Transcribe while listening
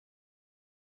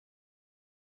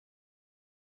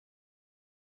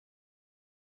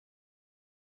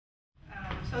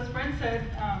So as Brent said,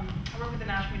 I work with the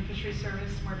National Marine Fisheries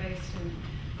Service. We're based in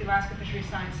the Alaska Fisheries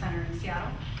Science Center in Seattle.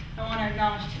 I want to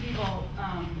acknowledge two people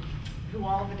who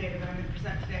all of the data that I'm going to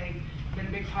present today have been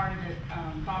a big part of it.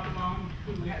 Bob DeLong,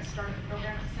 who has started the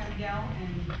program at San Miguel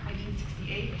in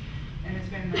 1968 and has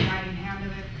been the guiding hand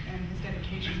of it, and his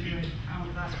dedication to it over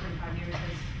the last 45 years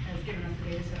has given us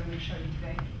the data set I'm going to show you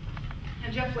today.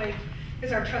 And Jeff Lake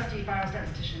is our trusty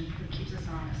biostatistician who keeps us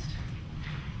honest.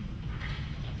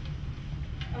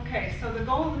 Okay, so the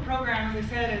goal of the program, as I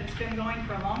said, it's been going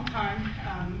for a long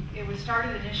time. It was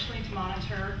started initially to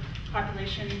monitor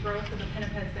population growth of the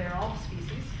pinnipeds. They are all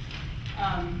species.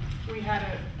 We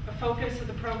had a focus of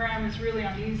the program is really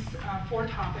on these 4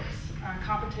 topics: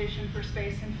 competition for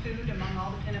space and food among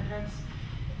all the pinnipeds,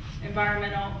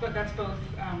 environmental, but that's both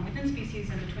within species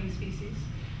and between species,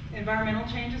 environmental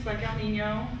changes like El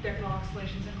Nino, decadal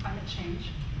oscillations, and climate change,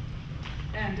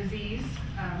 and disease.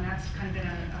 That's kind of been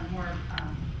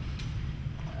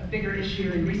a bigger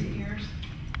issue in recent years.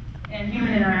 And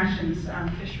human interactions,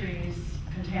 fisheries,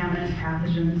 contaminants,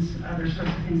 pathogens, other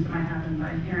sorts of things that might happen by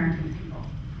interacting with people.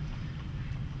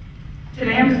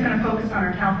 Today I'm just going to focus on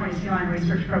our California Sea Lion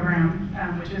Research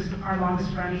Program, which is our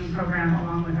longest running program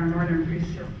along with our Northern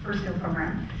Fur Seal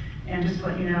Program. And just to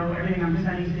let you know, everything I'm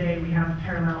presenting today, we have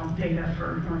parallel data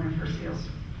for Northern Fur Seals.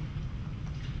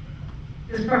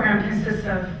 This program consists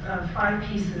of 5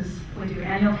 pieces. We do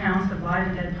annual counts of live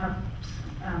and dead pups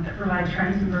that provide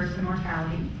trends in births and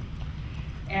mortality,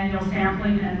 annual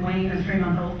sampling and weighing of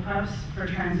 3-month-old pups for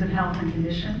trends in health and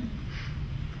condition,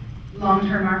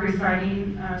 long-term marker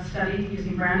sighting study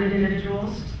using branded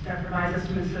individuals that provides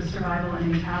estimates of survival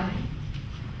and mortality.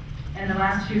 And the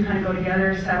last 2 kind of go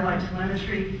together: satellite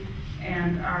telemetry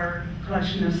and our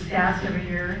collection of stats every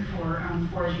year for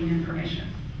foraging information.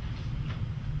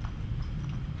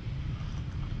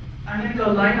 I'm going to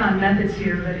go light on methods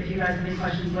here, but if you guys have any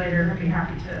questions later, I'd be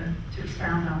happy to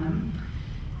expound on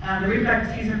them. The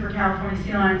reproductive season for California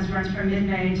sea lions runs from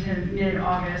mid-May to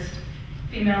mid-August.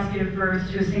 Females give birth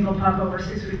to a single pup over a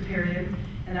 6-week period,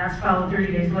 and that's followed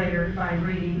 30 days later by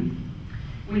breeding.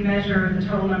 We measure the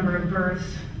total number of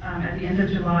births at the end of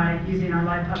July using our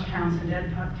live pup counts and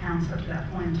dead pup counts up to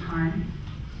that point in time.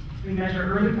 We measure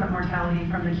early pup mortality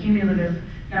from the cumulative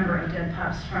number of dead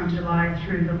pups from July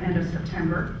through the end of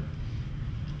September.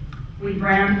 We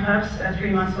brand pups at 3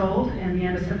 months old in the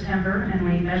end of September, and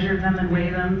we measure them and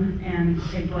weigh them and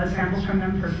take blood samples from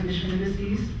them for condition and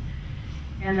disease.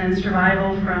 And then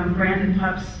survival from branded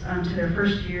pups to their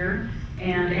first year,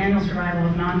 and annual survival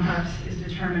of non-pups is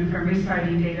determined from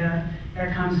resighting data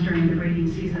that comes during the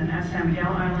breeding season at San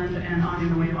Miguel Island and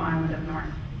on Nuevo Island up north.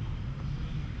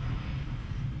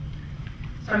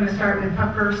 So I'm going to start with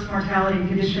pup births, mortality, and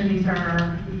condition. These are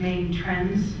our main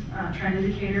trends, trend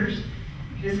indicators.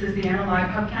 This is the annual live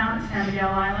pup count at San Miguel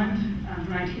Island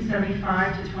from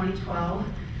 1975 to 2012.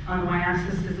 On the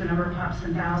y-axis is the number of pups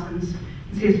in thousands. You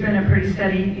can see it's been a pretty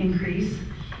steady increase,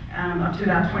 up to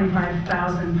about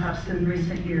 25,000 pups in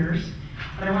recent years.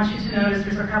 But I want you to notice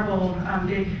there's a couple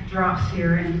big drops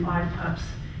here in live pups,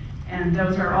 and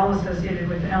those are all associated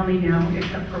with El Nino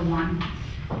except for one.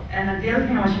 And the other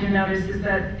thing I want you to notice is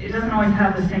that it doesn't always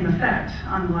have the same effect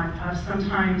on the live pups.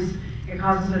 Sometimes it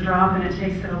causes a drop and it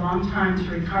takes it a long time to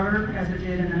recover, as it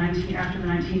did in after the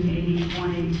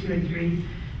 1981, 82, 83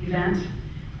 event.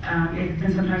 It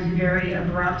can sometimes be very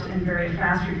abrupt and very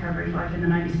fast recovery, like in the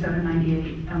 97,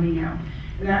 98 El Nino.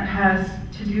 And that has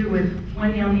to do with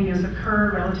when the El Ninos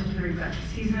occur relative to the reproductive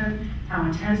season, how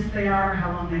intense they are,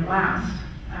 how long they last,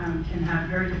 can have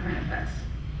very different effects.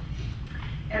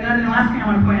 And then the last thing I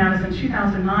want to point out is in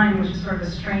 2009, which is sort of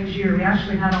a strange year, we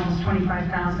actually had almost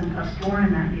 25,000 pups born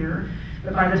in that year.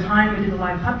 But by the time we did the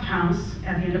live pup counts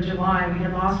at the end of July, we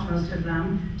had lost most of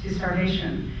them to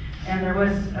starvation. And there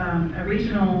was a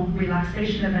regional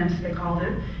relaxation event, they called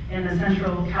it, in the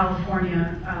central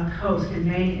California coast in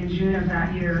May and June of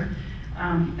that year.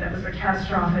 That was a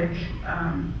catastrophic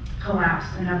collapse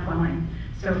in upwelling.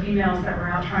 So females that were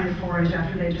out trying to forage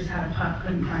after they just had a pup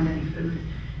couldn't find any food.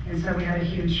 And so we had a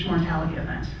huge mortality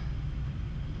event.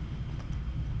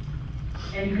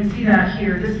 And you can see that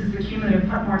here. This is the cumulative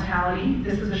pup mortality.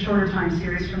 This is a shorter time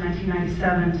series from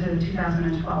 1997 to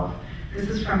 2012. This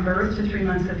is from birth to 3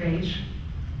 months of age.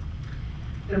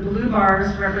 The blue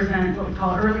bars represent what we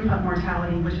call early pup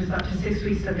mortality, which is up to 6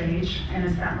 weeks of age, and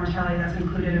it's that mortality that's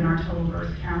included in our total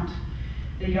birth count.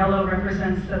 The yellow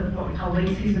represents what we call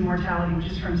late season mortality, which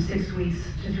is from 6 weeks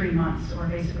to 3 months, or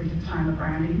basically to the time of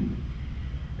branding.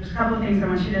 There's a couple of things I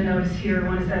want you to notice here.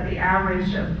 One is that the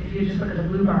average of, if you just look at the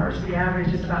blue bars, the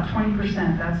average is about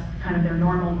 20%. That's kind of their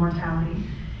normal mortality.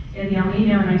 In the El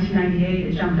Nino in 1998,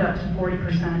 it jumped up to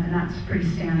 40%, and that's pretty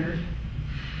standard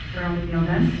for El Nino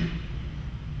events.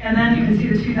 And then you can see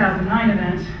the 2009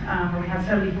 event, where we had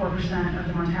 74% of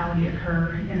the mortality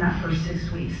occur in that first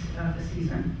 6 weeks of the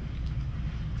season.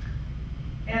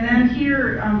 And then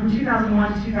here, from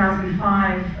 2001 to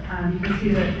 2005, you can see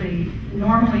that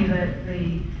normally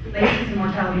the late season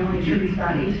mortality only attributes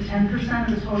about 8 to 10%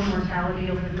 of the total mortality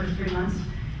over the first 3 months.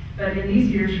 But in these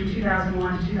years, from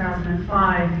 2001 to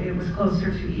 2005, it was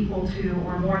closer to equal to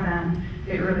or more than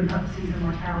the early pup season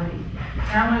mortality.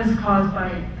 That was caused by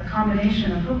a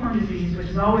combination of hookworm disease, which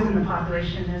is always in the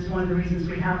population, is one of the reasons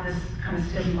we have this kind of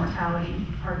steady mortality,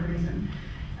 part of the reason.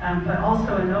 But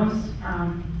also in those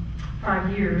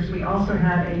 5 years, we also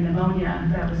had a pneumonia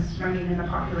that was running in the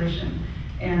population,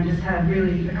 and just had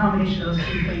really, the combination of those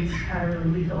two things had a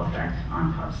really lethal effect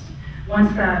on pups.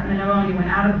 Once that pneumonia went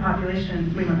out of the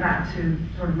population, we went back to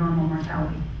sort of normal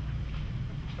mortality.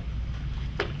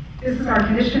 This is our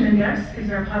condition index.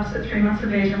 These are pups at 3 months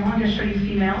of age. I'm only going to show you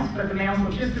females, but the males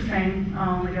look just the same,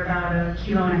 only they're about 1.5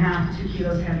 kilos to 2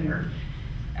 kilos heavier.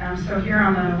 So here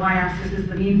on the y-axis is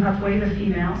the mean pup weight of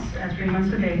females at 3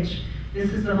 months of age.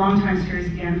 This is the long time series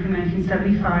again from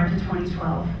 1975 to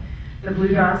 2012. The blue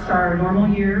dots are normal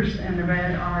years, and the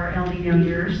red are El Nino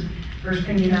years. First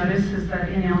thing you notice is that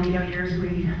in El Nino years,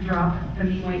 the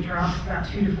mean weight drops about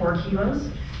 2 to 4 kilos.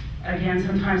 Again,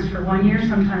 sometimes for 1 year,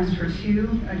 sometimes for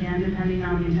 2, again, depending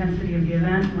on the intensity of the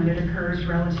event when it occurs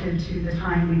relative to the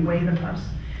time we weigh the pups.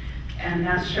 And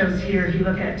that shows here, if you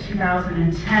look at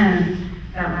 2010,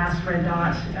 that last red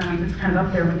dot, it's kind of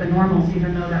up there with the normals,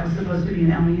 even though that was supposed to be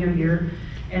an El Nino year.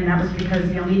 And that was because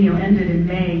the El Nino ended in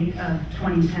May of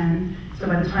 2010. So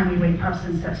by the time we weighed pups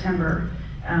in September,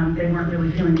 they weren't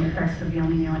really feeling the effects of the El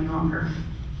Nino any longer.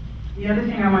 The other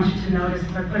thing I want you to notice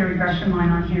is I put a regression line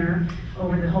on here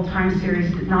over the whole time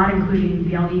series, not including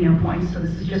the El Nino points, so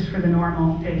this is just for the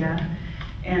normal data.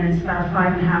 And it's about a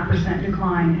 5.5%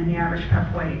 decline in the average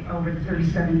pup weight over the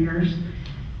 37 years.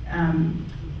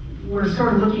 We're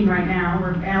sort of looking right now,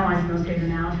 we're analyzing those data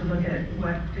now to look at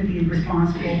what could be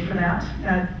responsible for that.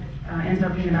 That ends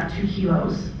up being about 2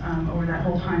 kilos over that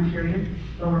whole time period,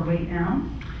 lower weight now.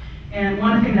 And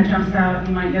one thing that jumps out,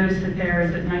 you might notice it there,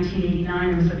 is that in 1989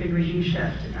 there was a big regime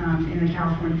shift in the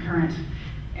California current.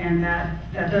 And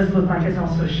that does look like it's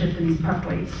also a shift in these pup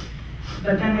weights.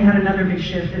 But then we had another big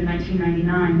shift in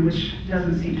 1999, which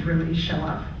doesn't seem to really show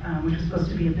up, which was supposed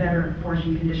to be a better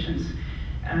foraging conditions.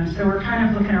 So we're kind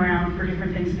of looking around for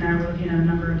different things now. We're looking at a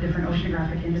number of different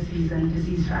oceanographic indices and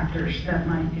disease factors that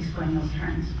might explain those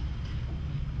trends.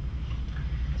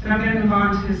 So now I'm going to move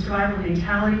on to survival and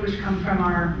mortality, which come from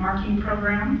our marking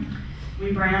program.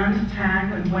 We brand,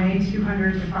 tag, and weigh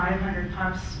 200 to 500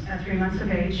 pups at 3 months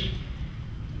of age.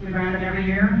 We brand them every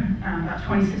year, about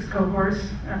 26 cohorts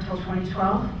until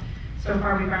 2012. So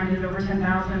far we've branded over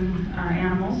 10,000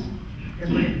 animals, because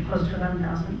we're getting close to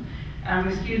 11,000.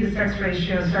 We skewed the sex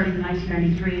ratio starting in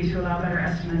 1993 to allow better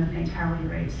estimate of mortality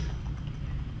rates.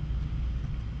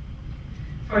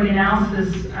 For the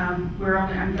analysis, I'm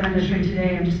going to show you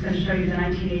today, I'm just going to show you the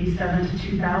 1987 to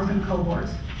 2000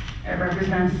 cohorts. It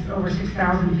represents over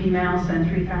 6,000 females and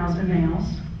 3,000 males.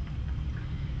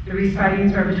 The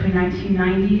resightings are between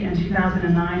 1990 and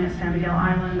 2009 at San Miguel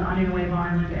Island, on Nuevo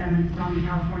Island, and along the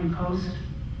California coast.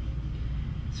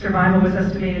 Survival was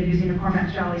estimated using a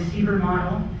Cormack-Jolly-Siever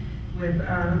model with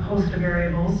a host of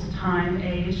variables: time,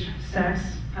 age, sex,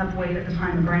 pup weight at the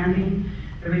time of branding,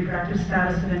 the reproductive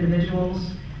status of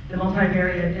individuals. The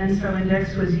multivariate ENSO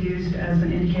index was used as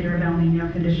an indicator of El Nino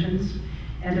conditions,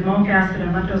 and domoic acid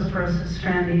and leptospirosis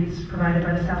strandings provided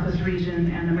by the Southwest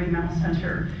region and the Marine Mammal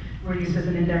Center were used as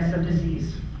an index of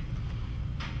disease.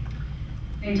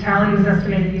 Mortality was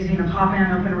estimated using a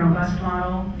POPAN open robust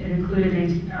model. It included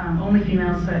only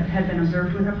females that had been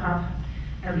observed with a pup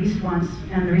at least once,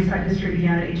 and the recite history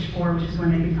began at age 4, which is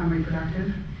when they become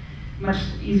reproductive. Much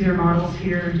easier models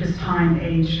here, just time,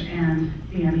 age, and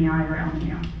the MEI or El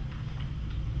Nino.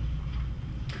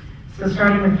 So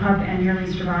starting with pup and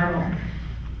yearling survival.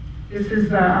 This is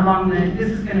this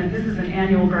is an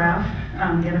annual graph.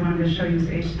 The other one I'm going to show you is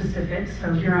age specific.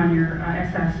 So here on your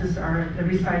x-axis are the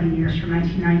reciting years from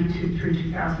 1992 through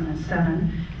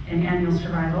 2007 in annual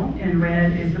survival. In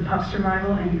red is the pup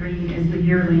survival, and green is the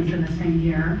yearlings in the same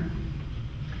year.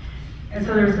 And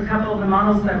so there's a couple of the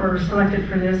models that were selected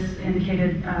for this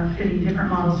indicated fitting different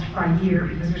models by year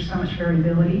because there's so much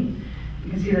variability. You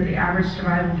can see that the average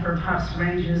survival for pups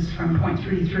ranges from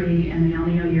 0.33 in the El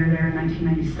Nino year there in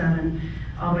 1997,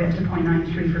 all the way up to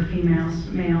 0.93 for females.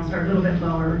 Males are a little bit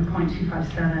lower,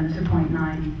 0.257 to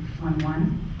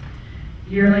 0.911.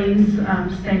 Yearlings,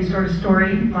 same sort of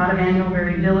story, a lot of annual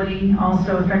variability,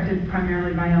 also affected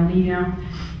primarily by El Nino.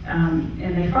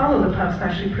 And they follow the pups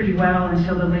actually pretty well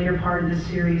until the later part of the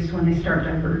series when they start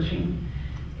diverging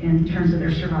in terms of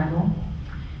their survival.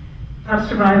 Pup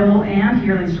survival and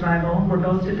yearling survival were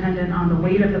both dependent on the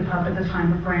weight of the pup at the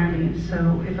time of branding.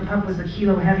 So if a pup was a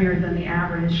kilo heavier than the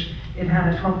average, it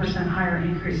had a 12% higher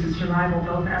increase in survival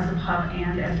both as a pup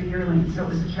and as a yearling. So it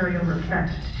was a carryover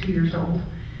effect to 2 years old.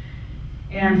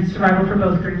 And survival for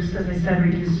both groups, as I said,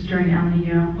 reduced during El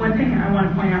Nino. One thing I want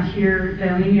to point out here, the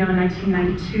El Nino in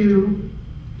 1992,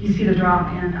 you see the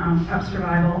drop in pup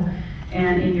survival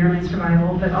and in yearling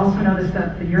survival, but also notice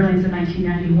that the yearlings in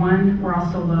 1991 were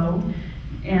also low.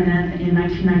 And then in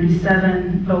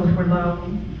 1997, both were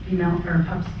low, female or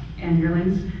pups and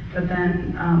yearlings, but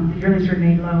then the yearlings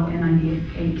remained low in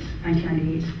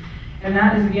 1998. And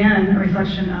that is again a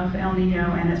reflection of El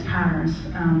Nino and its patterns.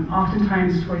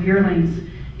 Oftentimes for yearlings,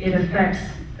 it affects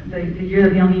the year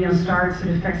that the El Nino starts,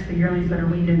 it affects the yearlings that are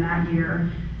weaned in that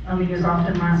year. El Ninos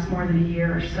often last more than a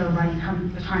year, so by the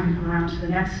time you come around to the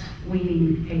next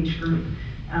weaning age group,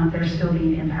 they're still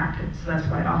being impacted. So that's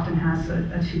why it often has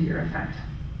a 2-year effect.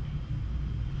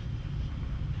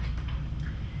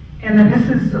 And then this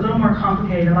is a little more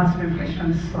complicated, lots of information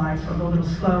on this slide, so I'll go a little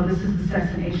slow. This is the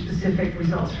sex and age specific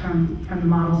results from the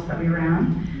models that we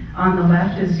ran. On the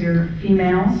left is your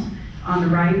females, on the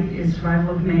right is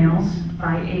survival of males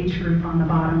by age group on the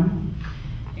bottom.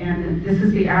 And this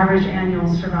is the average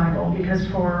annual survival, because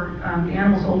for the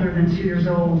animals older than 2 years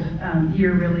old,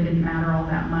 year really didn't matter all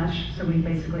that much, so we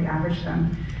basically averaged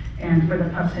them. And for the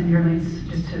pups and yearlings,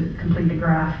 just to complete the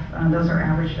graph, those are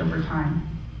averaged over time.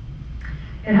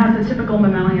 It has a typical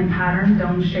mammalian pattern,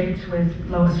 dome-shaped, with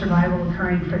lowest survival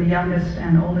occurring for the youngest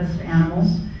and oldest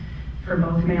animals, for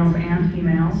both males and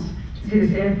females. You see,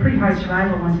 they have pretty high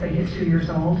survival once they hit 2 years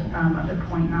old, up to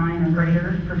 0.9 or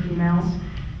greater for females,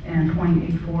 and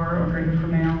 0.84 or greater for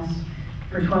males.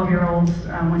 For 12-year-olds,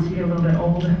 once you get a little bit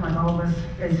old, like all of us,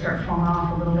 they start falling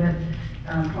off a little bit,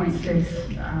 0.6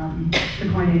 to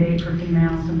 0.88 for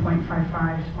females, and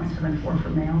 0.55 to 0.74 for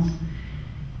males.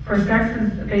 For sex,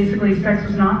 basically sex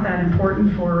was not that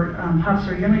important for pups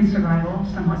or yearling survival,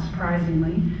 somewhat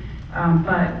surprisingly.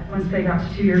 But once they got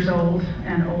to 2 years old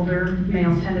and older,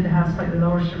 males tended to have slightly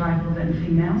lower survival than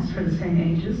females for the same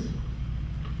ages.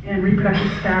 And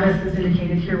reproductive status is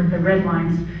indicated here with the red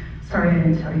lines. Sorry, I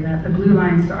didn't tell you that. The blue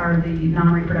lines are the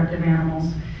non-reproductive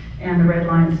animals, and the red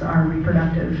lines are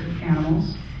reproductive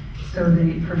animals. So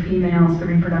for females, the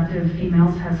reproductive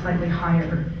females have slightly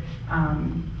higher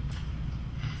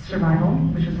survival,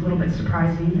 which is a little bit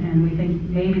surprising, and we think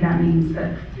maybe that means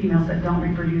that females that don't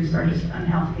reproduce are just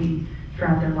unhealthy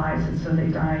throughout their lives, and so they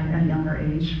die at a younger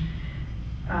age.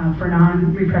 For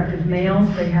non-reproductive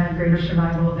males, they had greater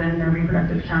survival than their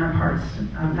reproductive counterparts.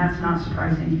 That's not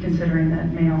surprising, considering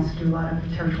that males do a lot of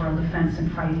territorial defense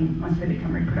and fighting once they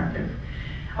become reproductive.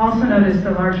 Also notice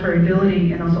the large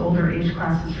variability in those older age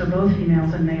classes for both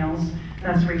females and males.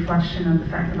 That's a reflection of the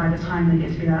fact that by the time they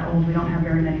get to be that old, we don't have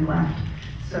very many left.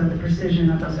 So the precision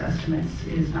of those estimates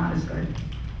is not as good.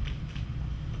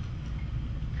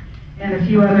 And a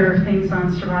few other things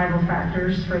on survival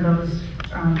factors for those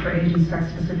for age and sex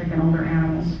specific and older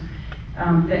animals.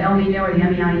 The El Nino or the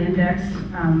MEI index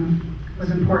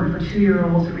was important for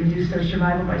 2-year-olds. It reduced their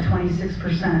survival by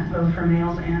 26%, both for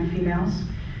males and females.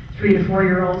 3 to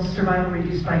 4-year-olds survival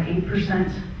reduced by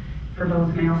 8% for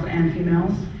both males and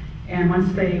females. And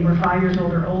once they were 5 years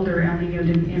old or older, El Nino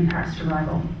didn't impact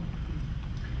survival.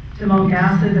 Domoic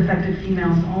acid affected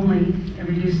females only and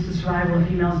reduced the survival of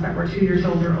females that were 2 years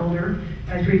old or older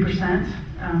by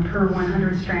 3% per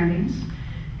 100 strandings.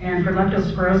 And for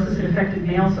leptospirosis, it affected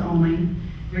males only,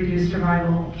 reduced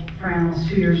survival for animals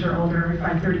 2 years or older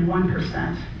by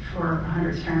 31% for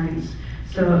 100 strandings.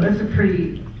 So that's a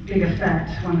pretty big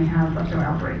effect when we have lepto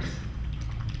outbreaks.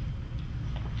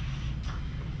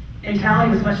 Natality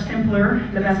was much simpler.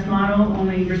 The best model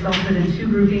only resulted in 2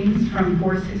 groupings from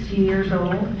 4 to 16 years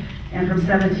old, and from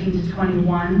 17 to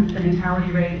 21. The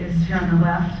natality rate is here on the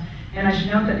left. And I should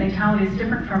note that natality is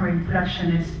different from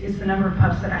reproduction. It's the number of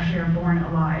pups that actually are born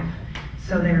alive.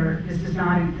 So this is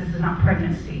not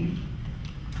pregnancy.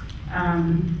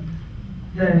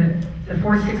 The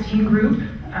 4 to 16 group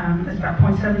is about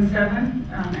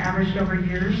 0.77 averaged over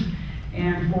years.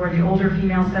 And for the older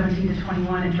females, 17 to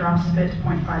 21, it drops a bit to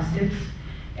 0.56.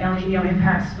 El Nino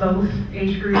impacts both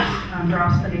age groups,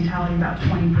 drops the natality about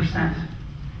 20%.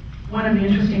 One of the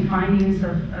interesting findings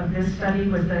of this study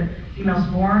was that females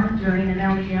born during an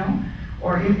El Nino,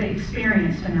 or if they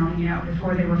experienced an El Nino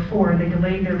before they were 4, they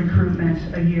delayed their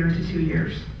recruitment a year to 2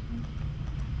 years.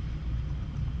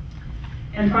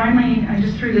 And finally, I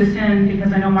just threw this in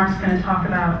because I know Mark's going to talk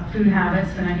about food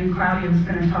habits, and I knew Claudia was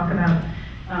going to talk about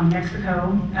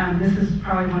Mexico. This is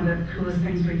probably one of the coolest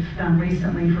things we've done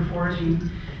recently for foraging.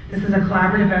 This is a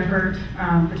collaborative effort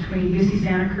between UC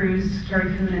Santa Cruz,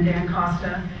 Carrie Kuhn and Dan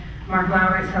Costa, Mark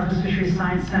Lowright's Southwest Fisheries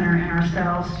Science Center, and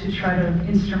ourselves to try to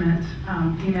instrument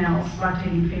females,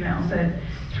 lactating females at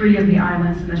 3 of the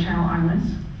islands in the Channel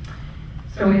Islands.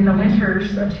 So in the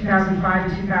winters of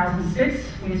 2005 and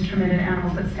 2006, we instrumented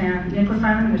animals at San Nicolas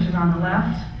Island, which is on the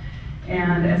left,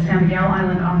 and at San Miguel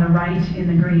Island on the right in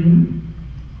the green.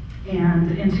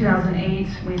 And in 2008,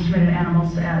 we instrumented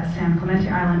animals at San Clemente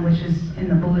Island, which is in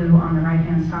the blue on the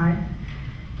right-hand side.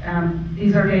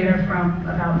 These are data from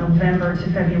about November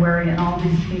to February, and all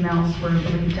these females were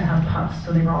believed to have pups,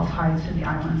 so they were all tied to the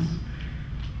islands.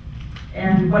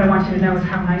 And what I want you to know is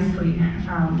how nicely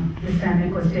the San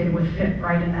Nicolas data would fit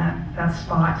right in that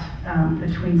spot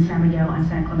between San Miguel and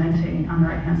San Clemente on the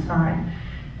right-hand side.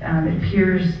 It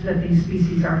appears that these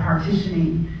species are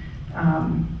partitioning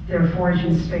their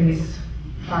foraging space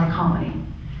by colony.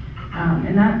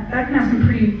 And that can have some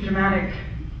pretty dramatic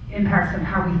impacts on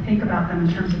how we think about them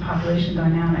in terms of population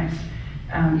dynamics.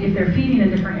 If they're feeding in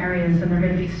different areas, then they're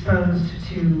going to be exposed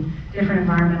to different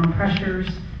environmental pressures,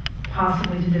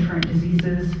 possibly to different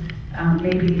diseases,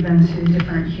 maybe even to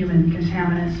different human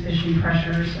contaminants, fishing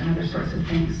pressures, and other sorts of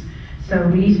things. So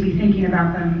we need to be thinking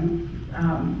about them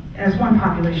as one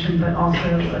population, but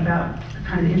also about the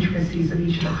kind of intricacies of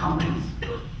each of the colonies.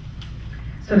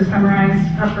 So to summarize,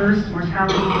 puppers,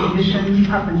 mortality, condition,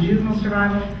 pup and juvenile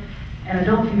survival, and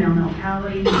adult female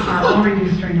mortality all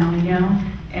reduced during El Nino.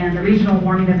 And the regional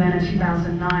warming event in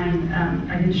 2009,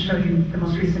 I didn't show you the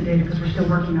most recent data because we're still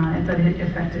working on it, but it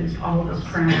affected all of those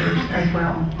parameters as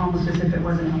well, almost as if it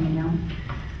was an El Nino.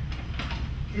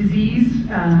 Disease,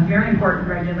 very important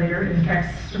regulator. It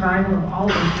affects survival of all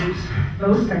those groups,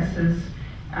 both sexes.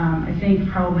 I think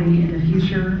probably in the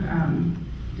future,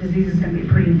 disease is going to be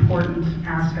a pretty important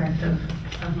aspect of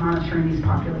monitoring these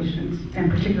populations,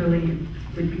 and particularly it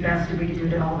would be best if we could do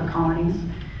it at all the colonies.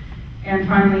 And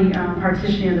finally,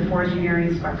 partitioning of the foraging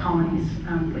areas by colonies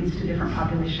leads to different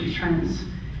population trends.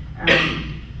 I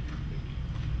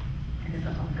guess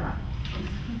that's all I've got.